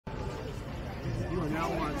You are now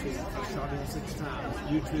watching I Shot Him 6 Times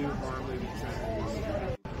YouTube horror movie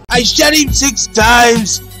channel. I shot him 6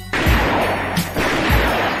 times!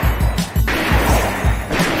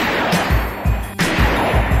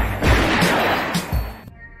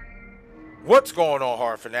 What's going on,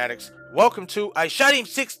 horror fanatics? Welcome to I Shot Him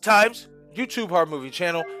 6 Times YouTube horror movie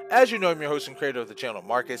channel. As you know, I'm your host and creator of the channel,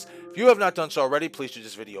 Marcus. If you have not done so already, please do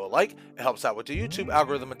this video a like. It helps out with the YouTube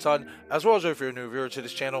algorithm a ton. As well as if you're a new viewer to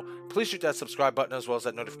this channel, please shoot that subscribe button as well as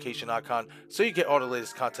that notification icon so you get all the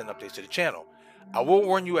latest content updates to the channel. I will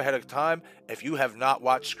warn you ahead of time, if you have not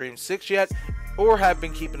watched Scream 6 yet, or have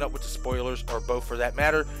been keeping up with the spoilers, or both for that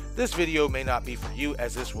matter, this video may not be for you,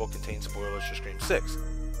 as this will contain spoilers for Scream 6.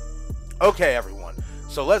 Okay everyone,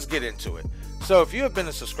 so let's get into it. So if you have been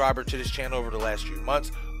a subscriber to this channel over the last few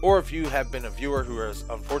months, or if you have been a viewer who has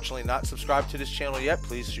unfortunately not subscribed to this channel yet,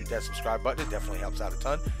 please shoot that subscribe button. It definitely helps out a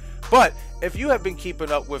ton. But if you have been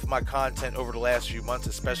keeping up with my content over the last few months,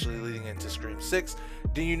 especially leading into Scream 6,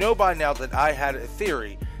 do you know by now that I had a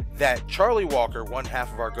theory that Charlie Walker, one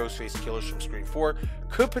half of our Ghostface killers from Scream 4,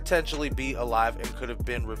 could potentially be alive and could have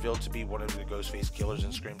been revealed to be one of the Ghostface killers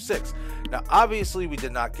in Scream 6. Now, obviously, we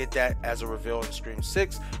did not get that as a reveal in Scream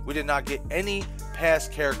 6. We did not get any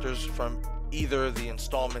past characters from either of the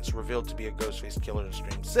installments revealed to be a Ghostface killer in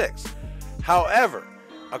Scream 6. However,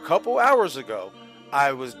 a couple hours ago,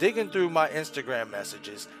 I was digging through my Instagram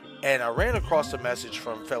messages and I ran across a message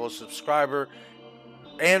from fellow subscriber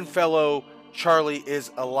and fellow Charlie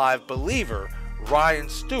is alive believer, Ryan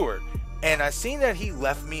Stewart, and I seen that he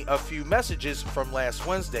left me a few messages from last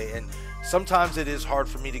Wednesday, and sometimes it is hard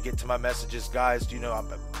for me to get to my messages, guys. You know, I'm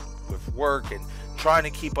with work and trying to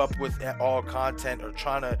keep up with all content, or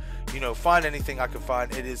trying to, you know, find anything I can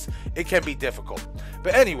find. It can be difficult.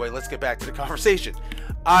 But anyway, let's get back to the conversation.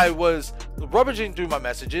 I was rummaging through my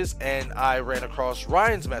messages and I ran across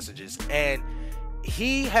Ryan's messages, and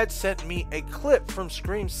he had sent me a clip from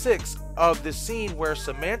Scream 6 of the scene where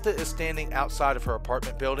Samantha is standing outside of her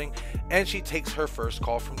apartment building and she takes her first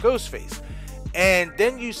call from Ghostface. And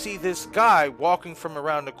then you see this guy walking from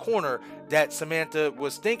around the corner that Samantha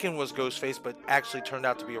was thinking was Ghostface, but actually turned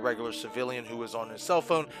out to be a regular civilian who was on his cell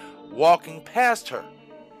phone walking past her.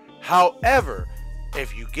 However,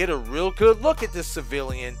 if you get a real good look at this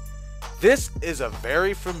civilian, this is a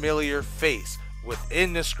very familiar face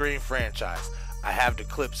within the Scream franchise. I have the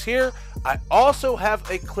clips here. I also have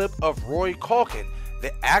a clip of roryculkin,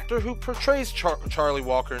 the actor who portrays Charlie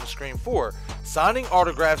Walker in Scream 4, signing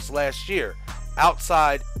autographs last year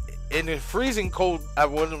outside in the freezing cold, I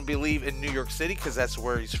wouldn't believe, in New York City, because that's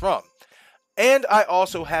where he's from. And I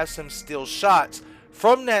also have some still shots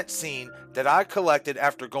from that scene that I collected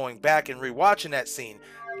after going back and rewatching that scene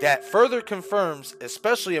that further confirms,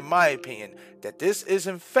 especially in my opinion, that this is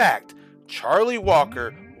in fact Charlie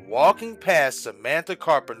Walker walking past Samantha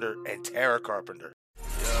Carpenter and Tara Carpenter.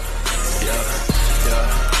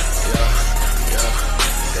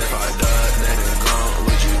 If I died, dead and gone,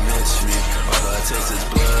 would you miss me? All I taste is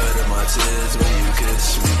blood in my tears when you kiss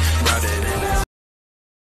me. Now that it is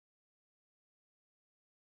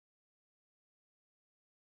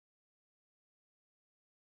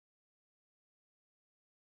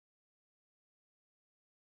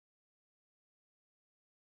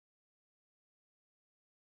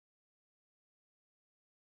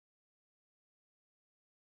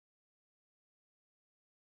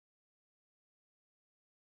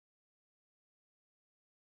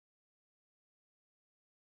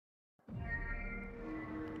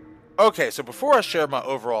Okay, so before I share my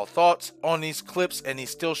overall thoughts on these clips and these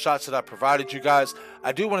still shots that I provided you guys,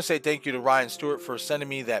 I do want to say thank you to Ryan Stewart for sending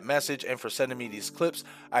me that message and for sending me these clips.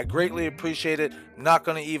 I greatly appreciate it. Not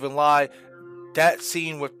going to even lie, that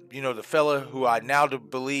scene with, you know, the fella who I now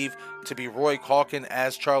believe to be roryculkin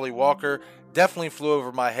as Charlie Walker definitely flew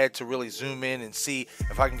over my head to really zoom in and see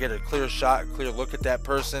if I can get a clear shot, a clear look at that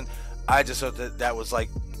person. I just thought that that was like,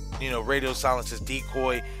 you know, radio silence's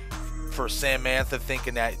decoy for Samantha,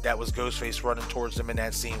 thinking that that was Ghostface running towards them in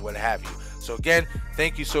that scene, what have you. So again,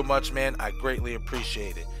 thank you so much, man. I greatly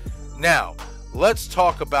appreciate it. Now, let's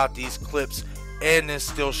talk about these clips and this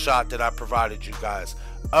still shot that I provided you guys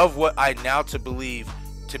of what I now to believe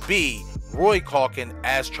to be roryculkin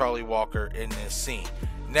as Charlie Walker in this scene.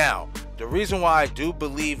 Now, the reason why I do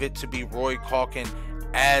believe it to be roryculkin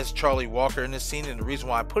as Charlie Walker in this scene, and the reason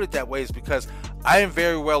why I put it that way, is because I am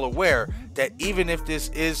very well aware that even if this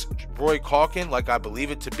is roryculkin, like I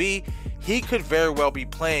believe it to be, he could very well be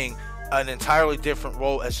playing an entirely different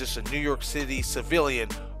role as just a New York City civilian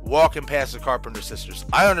walking past the Carpenter sisters.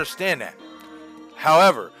 I understand that.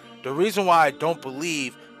 However, the reason why I don't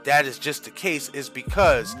believe that is just the case is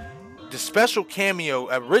because the special cameo,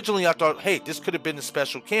 originally I thought, hey, this could have been a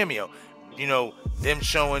special cameo. You know, them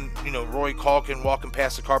showing, you know, Roryculkin walking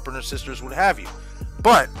past the Carpenter sisters, what have you.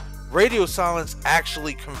 But radio silence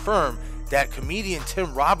actually confirmed that comedian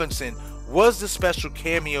Tim Robinson was the special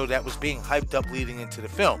cameo that was being hyped up leading into the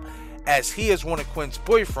film, as he is one of Quinn's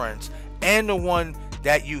boyfriends, and the one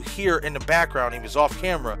that you hear in the background, he was off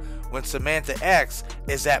camera, when Samantha asks,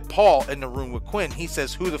 is that Paul in the room with Quinn? He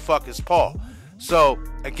says, who the fuck is Paul? So,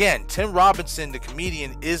 again, Tim Robinson, the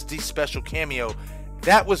comedian, is the special cameo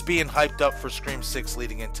that was being hyped up for Scream 6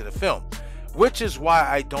 leading into the film. Which is why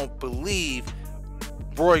I don't believe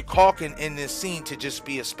Roryculkin in this scene to just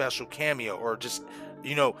be a special cameo, or just,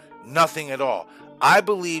 you know, nothing at all. I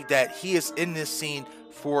believe that he is in this scene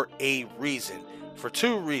for a reason. For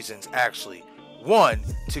two reasons, actually. One,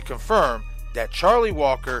 to confirm that Charlie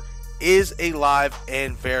Walker is alive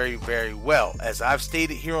and very, very well, as I've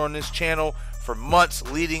stated here on this channel for months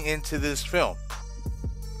leading into this film.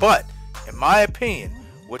 But, in my opinion,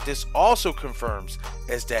 what this also confirms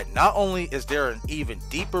is that not only is there an even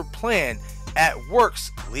deeper plan at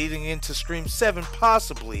works leading into Scream 7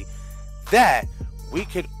 possibly, that we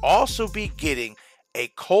could also be getting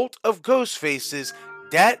a cult of ghost faces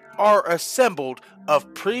that are assembled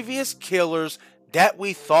of previous killers that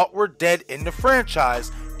we thought were dead in the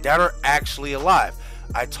franchise that are actually alive.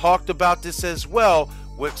 I talked about this as well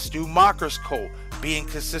with Stu Macher's cult being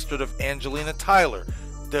consisted of Angelina Tyler,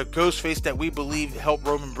 the ghost face that we believe helped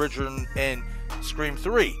Roman Bridger in Scream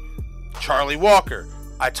 3, Charlie Walker.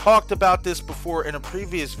 I talked about this before in a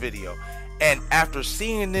previous video, and after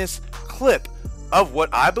seeing this clip of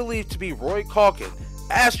what I believe to be Roryculkin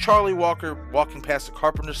as Charlie Walker walking past the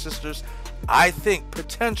Carpenter sisters, I think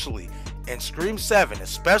potentially in Scream 7,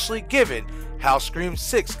 especially given how Scream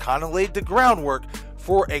 6 kind of laid the groundwork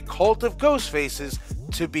for a cult of ghost faces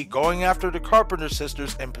to be going after the Carpenter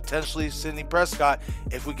sisters and potentially Sidney Prescott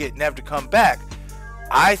if we get Nev to come back,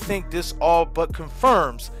 I think this all but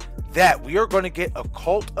confirms that we are going to get a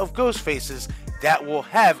cult of ghost faces that will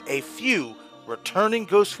have a few returning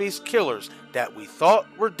Ghostface killers that we thought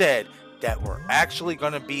were dead that were actually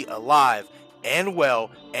going to be alive and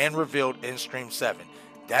well and revealed in Scream 7.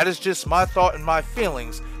 That is just my thought and my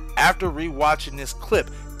feelings after rewatching this clip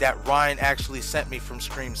that Ryan actually sent me from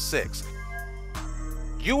Scream 6.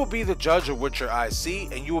 You will be the judge of what your eyes see,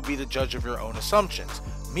 and you will be the judge of your own assumptions.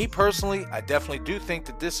 Me personally, I definitely do think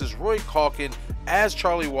that this is Roryculkin as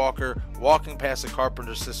Charlie Walker walking past the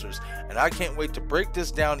Carpenter sisters, and I can't wait to break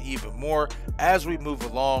this down even more as we move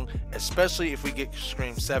along, especially if we get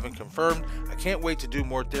Scream 7 confirmed. I can't wait to do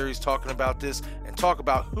more theories talking about this and talk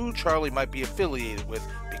about who Charlie might be affiliated with,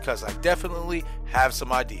 because I definitely have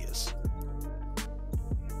some ideas.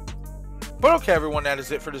 But okay everyone, that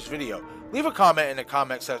is it for this video. Leave a comment in the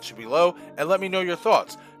comment section below and let me know your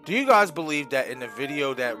thoughts. Do you guys believe that in the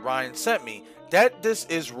video that Ryan sent me that this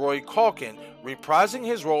is Roryculkin reprising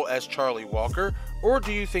his role as Charlie Walker, or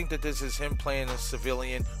do you think that this is him playing a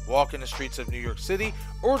civilian walking the streets of New York City,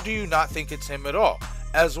 or do you not think it's him at all?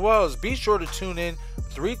 As well as be sure to tune in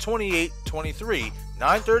 3/28/23,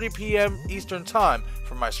 9:30 p.m. Eastern Time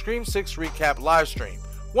for my Scream 6 recap live stream.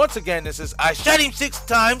 Once again, this is I Shot Him 6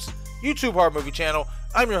 Times YouTube horror movie channel.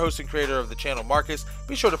 I'm your host and creator of the channel, Marcus.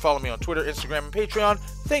 Be sure to follow me on Twitter, Instagram, and Patreon.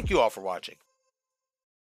 Thank you all for watching.